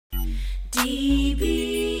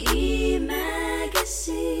D-B-E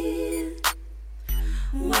magazine,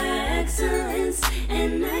 where excellence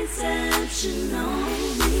and exceptional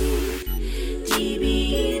me.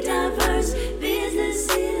 D-B-E diverse business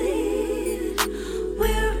elite.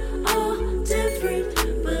 We're all different,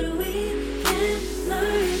 but we can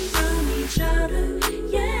learn from each other.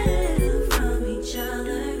 Yeah, from each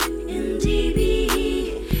other. In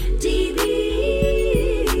D-B-E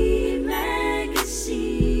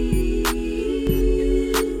magazine.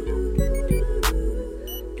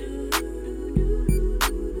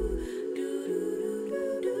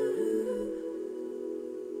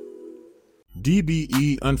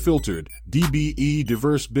 D-B-E Unfiltered, D-B-E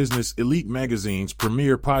Diverse Business Elite Magazine's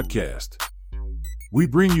premier podcast. We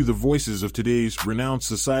bring you the voices of today's renowned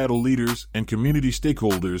societal leaders and community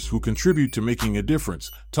stakeholders who contribute to making a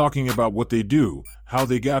difference, talking about what they do, how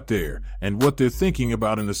they got there, and what they're thinking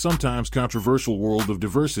about in the sometimes controversial world of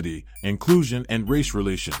diversity, inclusion, and race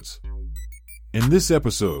relations. In this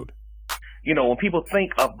episode, when people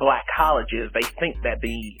think of black colleges, they think that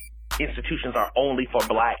the institutions are only for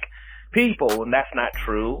black people, and that's not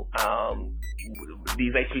true.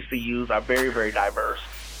 These HBCUs are very, very diverse.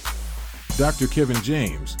 Dr. Kevin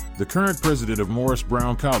James, the current president of Morris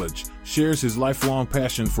Brown College, shares his lifelong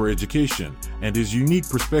passion for education and his unique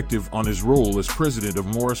perspective on his role as president of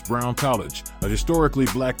Morris Brown College, a historically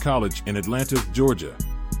black college in Atlanta, Georgia.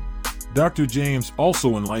 Dr. James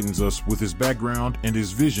also enlightens us with his background and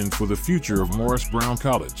his vision for the future of Morris Brown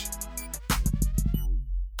College.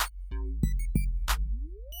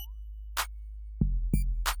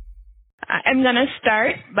 I'm going to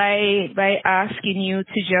start by asking you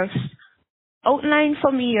to just outline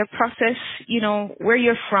for me your process, where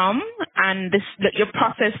you're from and your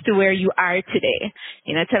process to where you are today.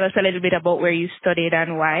 Tell us a little bit about where you studied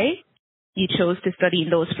and why you chose to study in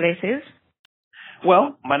those places.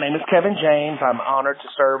 Well, my name is Kevin James. I'm honored to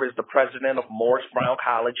serve as the president of Morris Brown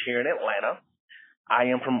College here in Atlanta. I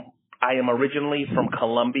am originally from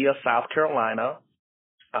Columbia, South Carolina.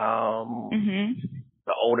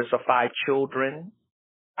 The oldest of 5 children.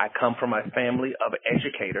 I come from a family of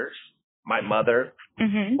educators. My mother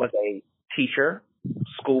was a teacher,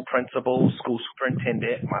 school principal, school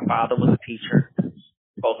superintendent. My father was a teacher,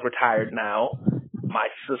 both retired now. I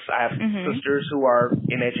have sisters who are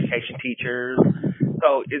in education, teachers.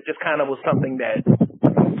 So it just kind of was something that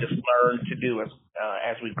just learned to do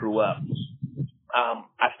as we grew up.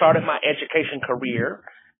 I started my education career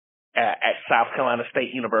at South Carolina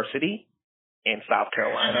State University in South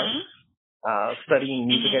Carolina, studying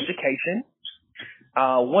music education.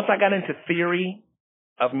 Once I got into theory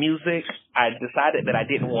of music, I decided that I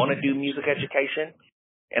didn't want to do music education,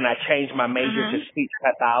 and I changed my major to speech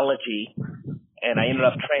pathology, and I ended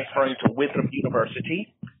up transferring to Winthrop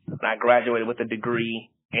University, and I graduated with a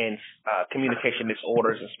degree in communication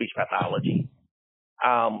disorders and speech pathology.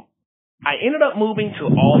 I ended up moving to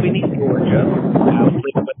Albany, Georgia. I was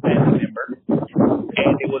living with a family member,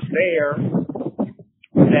 and it was there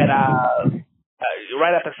that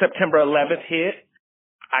right after September 11th hit,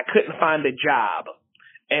 I couldn't find a job.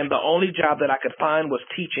 And the only job that I could find was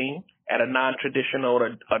teaching at a non-traditional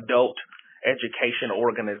adult education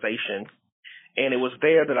organization. And it was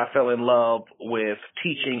there that I fell in love with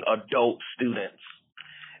teaching adult students.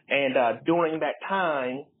 And during that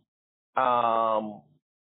time,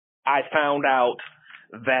 I found out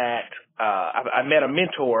that I met a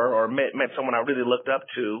mentor or met someone I really looked up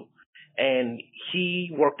to, and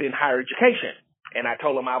he worked in higher education. And I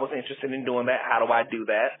told him I was interested in doing that. How do I do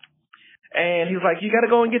that? And he was like, you got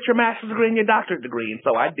to go and get your master's degree and your doctorate degree. And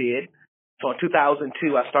so I did. So in 2002,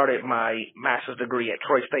 I started my master's degree at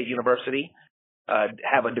Troy State University,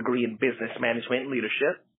 have a degree in business management and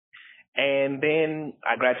leadership. And then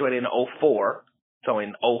I graduated in 2004. So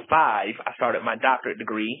in 2005, I started my doctorate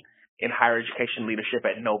degree in higher education leadership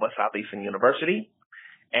at Nova Southeastern University,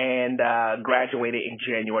 and graduated in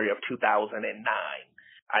January of 2009.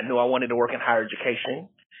 I knew I wanted to work in higher education,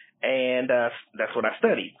 and that's what I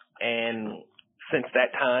studied. And since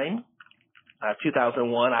that time,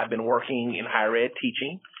 2001, I've been working in higher ed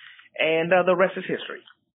teaching, and the rest is history.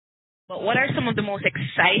 But what are some of the most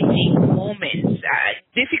exciting moments,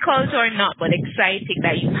 difficult or not, but exciting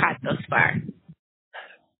that you've had thus far?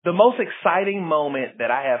 The most exciting moment that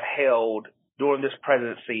I have held during this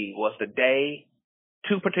presidency was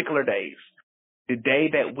two particular days. The day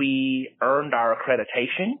that we earned our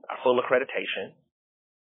accreditation, our full accreditation.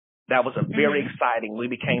 That was a very exciting. We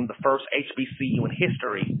became the first HBCU in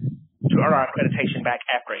history to earn our accreditation back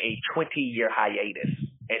after a 20-year hiatus.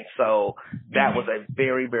 And so that was a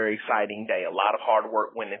very, very exciting day. A lot of hard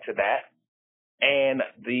work went into that. And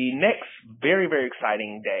the next very, very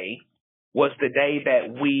exciting day was the day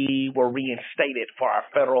that we were reinstated for our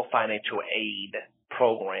federal financial aid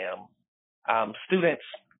program. Students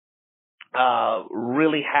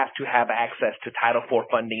really have to have access to Title IV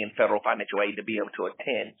funding and federal financial aid to be able to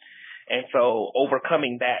attend. And so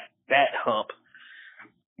overcoming that hump,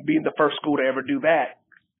 being the first school to ever do that,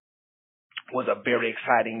 was a very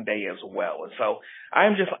exciting day as well. And so I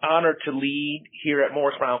am just honored to lead here at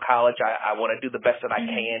Morris Brown College. I want to do the best that I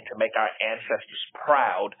can to make our ancestors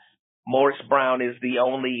proud. Morris Brown is the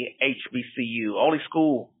only HBCU, only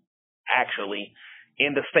school actually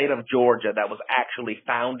in the state of Georgia that was actually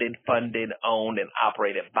founded, funded, owned, and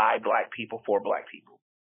operated by Black people for Black people.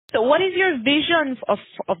 So what is your vision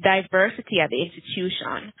of diversity at the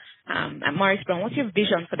institution at Morris Brown? What's your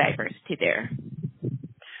vision for diversity there?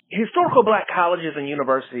 Historical Black colleges and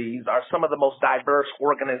universities are some of the most diverse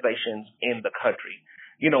organizations in the country.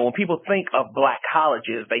 You know, when people think of Black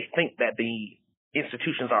colleges, they think that the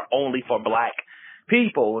institutions are only for Black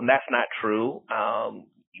people, and that's not true.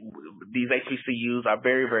 These HBCUs are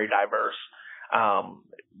very, very diverse,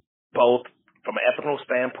 both from an ethnical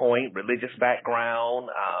standpoint, religious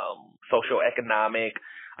background, socioeconomic.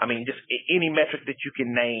 I mean, just any metric that you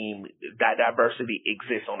can name, that diversity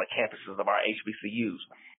exists on the campuses of our HBCUs.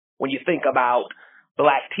 When you think about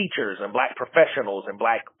Black teachers and Black professionals and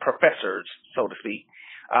Black professors, so to speak,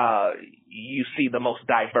 you see the most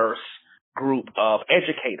diverse group of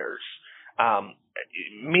educators.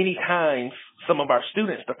 Many times, some of our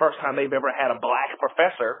students, the first time they've ever had a Black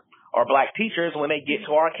professor or Black teacher is when they get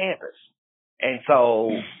to our campus. And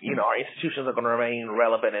so, you know, our institutions are going to remain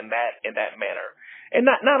relevant in that manner. And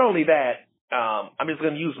not only that, I'm just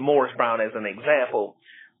going to use Morris Brown as an example.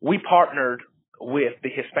 We partnered with the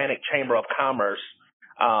Hispanic Chamber of Commerce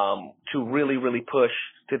to really, really push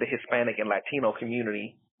to the Hispanic and Latino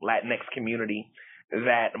community, Latinx community,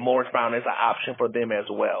 that Morris Brown is an option for them as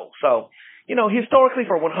well. So, you know, historically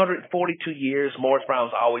for 142 years, Morris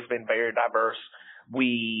Brown's always been very diverse.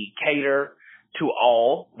 We cater to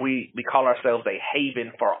all. We call ourselves a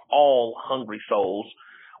haven for all hungry souls,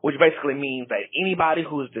 which basically means that anybody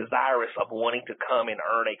who is desirous of wanting to come and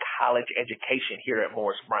earn a college education here at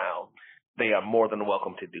Morris Brown, they are more than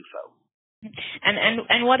welcome to do so.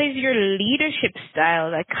 And what is your leadership style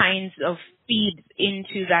that kinds of feeds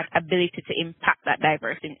into that ability to impact that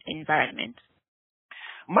diverse environment?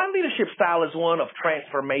 My leadership style is one of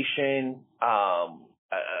transformation,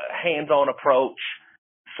 hands-on approach,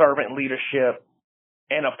 servant leadership,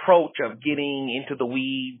 an approach of getting into the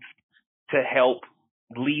weeds to help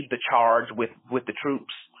lead the charge with the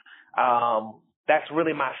troops. That's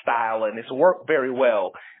really my style, and it's worked very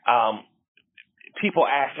well. People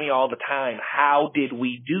ask me all the time, how did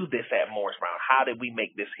we do this at Morris Brown? How did we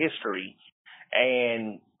make this history?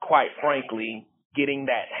 And quite frankly, getting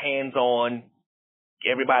that hands-on,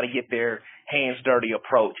 everybody get their hands dirty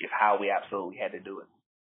approach is how we absolutely had to do it.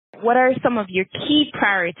 What are some of your key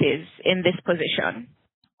priorities in this position?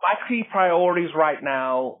 My key priorities right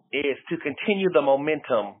now is to continue the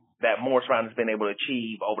momentum that Morris Brown has been able to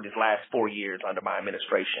achieve over these last 4 years under my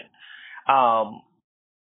administration.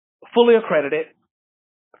 Fully accredited,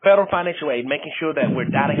 federal financial aid, making sure that we're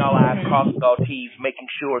dotting all I's, crossing all T's, making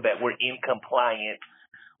sure that we're in compliance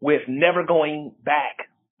with never going back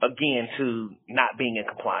again to not being in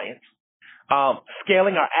compliance.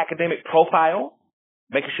 Scaling our academic profile,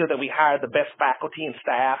 making sure that we hire the best faculty and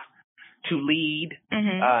staff to lead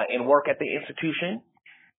and work at the institution.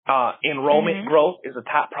 Enrollment growth is a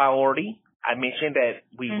top priority. I mentioned that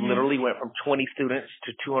we literally went from 20 students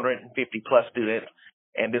to 250 plus students.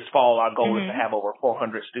 And this fall, our goal is to have over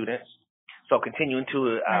 400 students. So continuing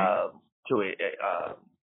to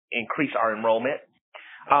increase our enrollment.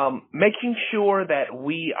 Making sure that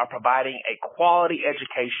we are providing a quality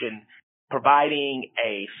education, providing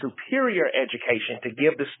a superior education to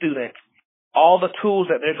give the students all the tools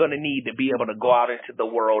that they're going to need to be able to go out into the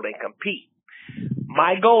world and compete.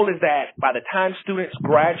 My goal is that by the time students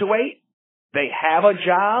graduate, they have a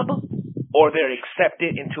job or they're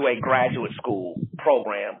accepted into a graduate school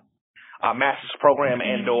program, a master's program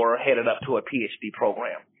and or headed up to a PhD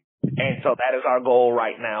program. And so that is our goal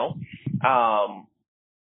right now.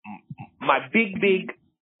 My big,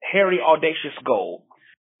 hairy, audacious goal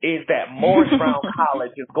is that Morris Brown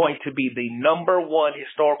College is going to be the #1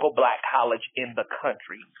 historical Black college in the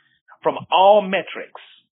country. From all metrics,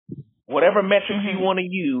 whatever metrics you want to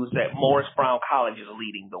use, that Morris Brown College is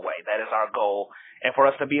leading the way. That is our goal. And for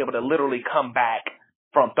us to be able to literally come back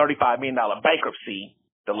from $35 million bankruptcy,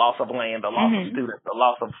 the loss of land, the loss of students, the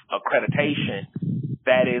loss of accreditation,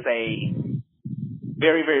 that is a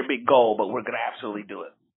very, very big goal, but we're going to absolutely do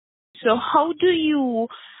it. So how do you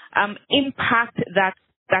impact that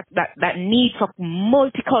that need for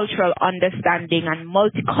multicultural understanding and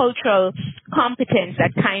multicultural competence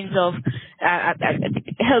that kind of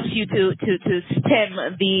helps you to stem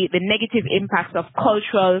the negative impacts of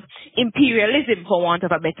cultural imperialism, for want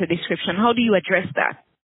of a better description. How do you address that?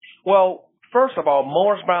 Well, first of all,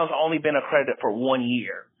 Morris Brown's only been accredited for 1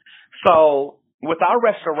 year. So with our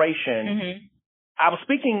restoration, I was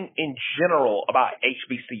speaking in general about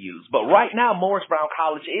HBCUs, but right now Morris Brown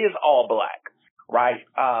College is all black, right?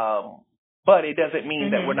 But it doesn't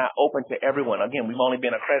mean that we're not open to everyone. Again, we've only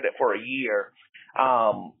been accredited for a year.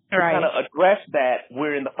 To kind of address that,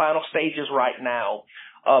 we're in the final stages right now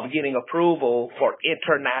of getting approval for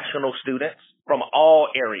international students from all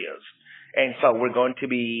areas. And so we're going to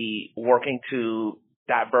be working to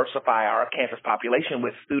diversify our campus population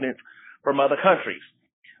with students from other countries.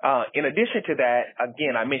 In addition to that,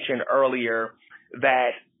 again, I mentioned earlier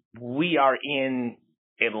that we are in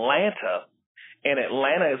Atlanta, and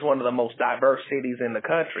Atlanta is one of the most diverse cities in the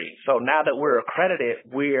country. So now that we're accredited,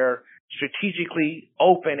 we're strategically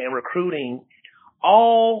open and recruiting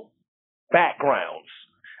all backgrounds.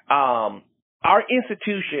 Our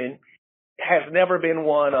institution has never been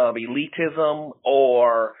one of elitism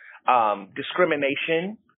or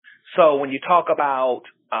discrimination. So when you talk about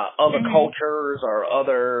other cultures or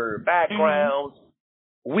other backgrounds,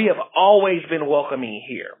 we have always been welcoming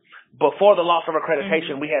here. Before the loss of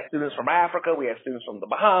accreditation, we had students from Africa, we had students from the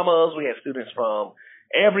Bahamas, we had students from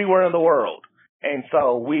everywhere in the world. And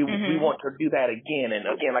so we want to do that again. And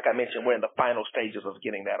again, like I mentioned, we're in the final stages of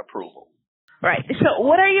getting that approval. Right. So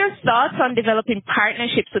what are your thoughts on developing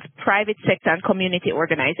partnerships with private sector and community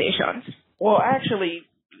organizations? Well, actually,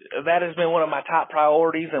 that has been one of my top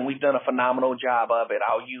priorities, and we've done a phenomenal job of it.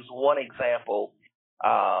 I'll use one example.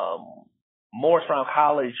 Morris Brown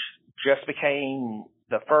College just became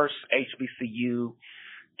the first HBCU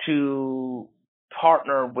to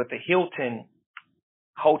partner with the Hilton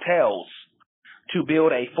Hotels to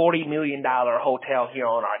build a $40 million hotel here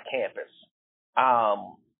on our campus.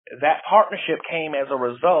 That partnership came as a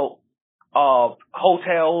result of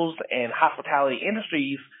hotels and hospitality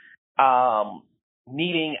industries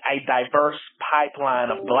needing a diverse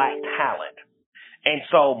pipeline of black talent. And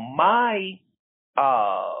so my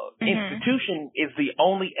institution is the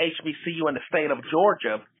only HBCU in the state of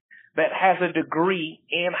Georgia that has a degree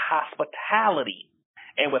in hospitality.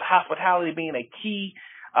 And with hospitality being a key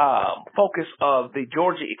focus of the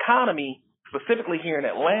Georgia economy, specifically here in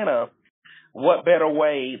Atlanta, what better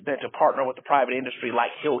way than to partner with the private industry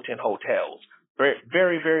like Hilton Hotels,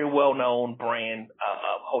 very, very well-known brand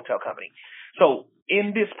hotel company. So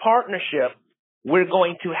in this partnership, we're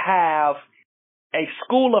going to have a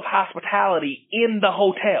school of hospitality in the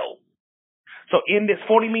hotel. So in this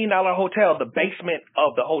 $40 million hotel, the basement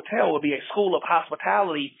of the hotel will be a school of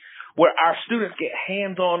hospitality where our students get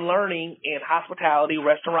hands-on learning in hospitality,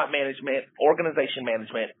 restaurant management, organization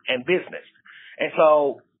management, and business. And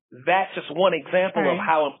so that's just one example of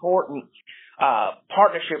how important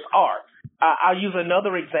partnerships are. I'll use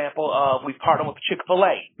another example of we've partnered with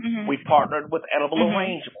Chick-fil-A. We've partnered with Edible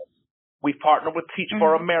Arrangements. We've partnered with Teach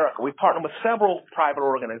for America. We've partnered with several private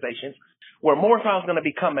organizations where Morris Brown is going to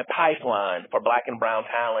become a pipeline for black and brown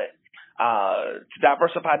talent to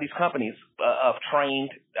diversify these companies of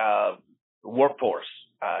trained workforce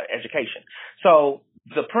education. So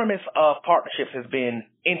the premise of partnerships has been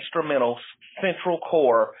instrumental, central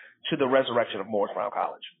core to the resurrection of Morris Brown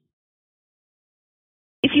College.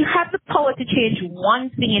 If you had the power to change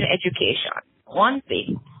one thing in education, one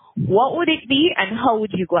thing, what would it be and how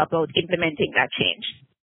would you go about implementing that change?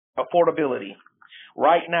 Affordability.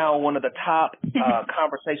 Right now, one of the top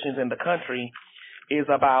conversations in the country is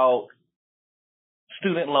about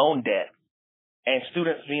student loan debt and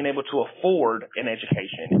students being able to afford an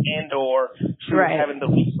education and or students having the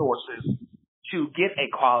resources to get a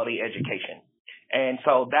quality education. And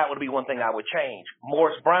so that would be one thing I would change.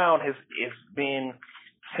 Morris Brown has been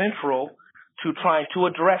central to trying to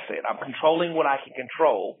address it. I'm controlling what I can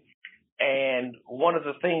control. And one of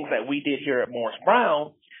the things that we did here at Morris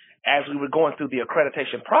Brown as we were going through the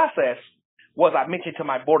accreditation process was I mentioned to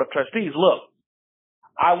my board of trustees, look,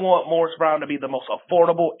 I want Morris Brown to be the most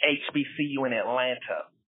affordable HBCU in Atlanta,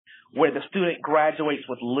 where the student graduates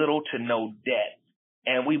with little to no debt.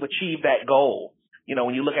 And we've achieved that goal. You know,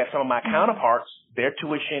 when you look at some of my counterparts, their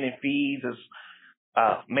tuition and fees is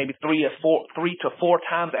maybe three to four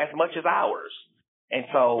times as much as ours. And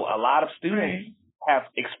so a lot of students have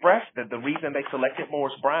expressed that the reason they selected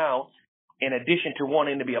Morris Brown, in addition to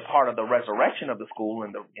wanting to be a part of the resurrection of the school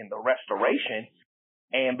and the restoration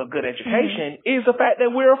and the good education, is the fact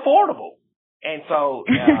that we're affordable. And so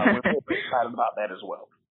we're very excited about that as well.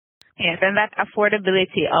 Yes, and that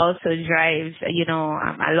affordability also drives,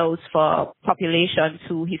 allows for populations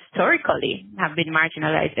who historically have been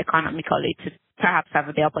marginalized economically to perhaps have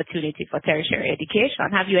the opportunity for tertiary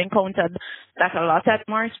education. Have you encountered that a lot at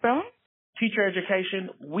Morris Brown? Teacher education,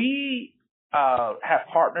 we have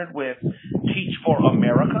partnered with Teach for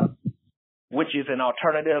America, which is an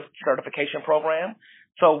alternative certification program.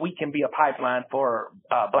 So we can be a pipeline for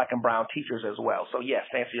Black and brown teachers as well. So yes,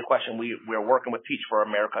 to answer your question, we're working with Teach for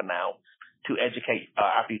America now to educate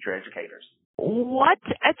our future educators. What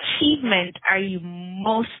achievement are you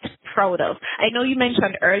most proud of? I know you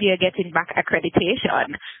mentioned earlier getting back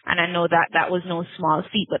accreditation, and I know that was no small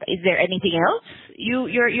feat. But is there anything else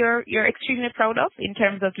you're extremely proud of in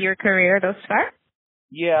terms of your career thus far?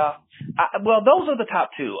 Yeah, well, those are the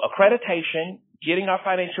top two: accreditation, getting our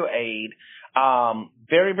financial aid.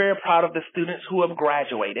 Very, very proud of the students who have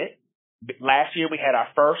graduated. Last year we had our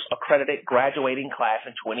first accredited graduating class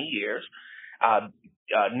in 20 years.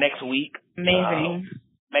 Next week, amazing.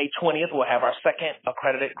 May 20th, we'll have our second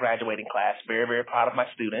accredited graduating class. Very, very proud of my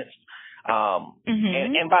students.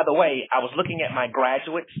 And by the way, I was looking at my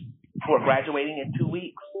graduates who are graduating in 2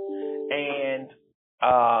 weeks, and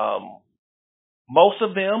most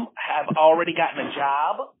of them have already gotten a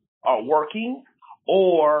job, are working,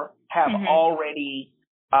 or have already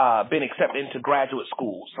been accepted into graduate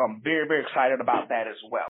school. So I'm very, very excited about that as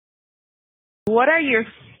well. What are your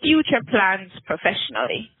future plans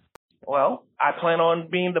professionally? Well, I plan on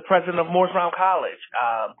being the president of Morris Brown College.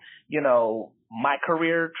 My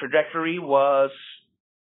career trajectory was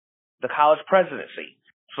the college presidency,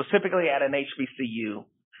 specifically at an HBCU.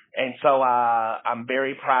 And so I'm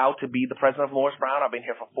very proud to be the president of Morris Brown. I've been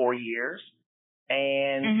here for 4 years.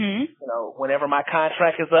 And, whenever my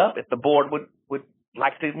contract is up, if the board would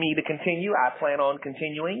like me to continue, I plan on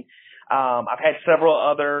continuing. I've had several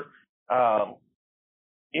other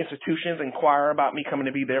institutions inquire about me coming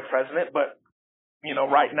to be their president, but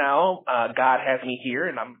right now God has me here,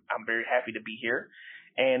 and I'm very happy to be here.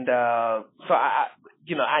 And so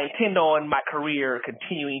I intend on my career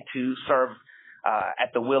continuing to serve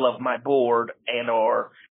at the will of my board and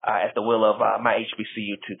or at the will of my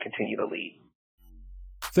HBCU to continue to lead.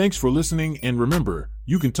 Thanks for listening, and remember,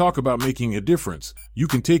 you can talk about making a difference, you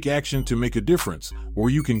can take action to make a difference,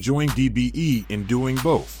 or you can join D-B-E in doing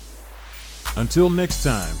both. Until next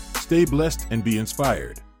time, stay blessed and be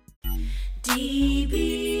inspired.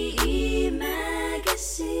 D-B-E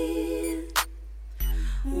Magazine,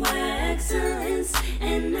 where excellence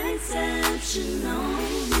and exception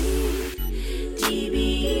only.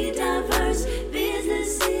 D-B-E diverse.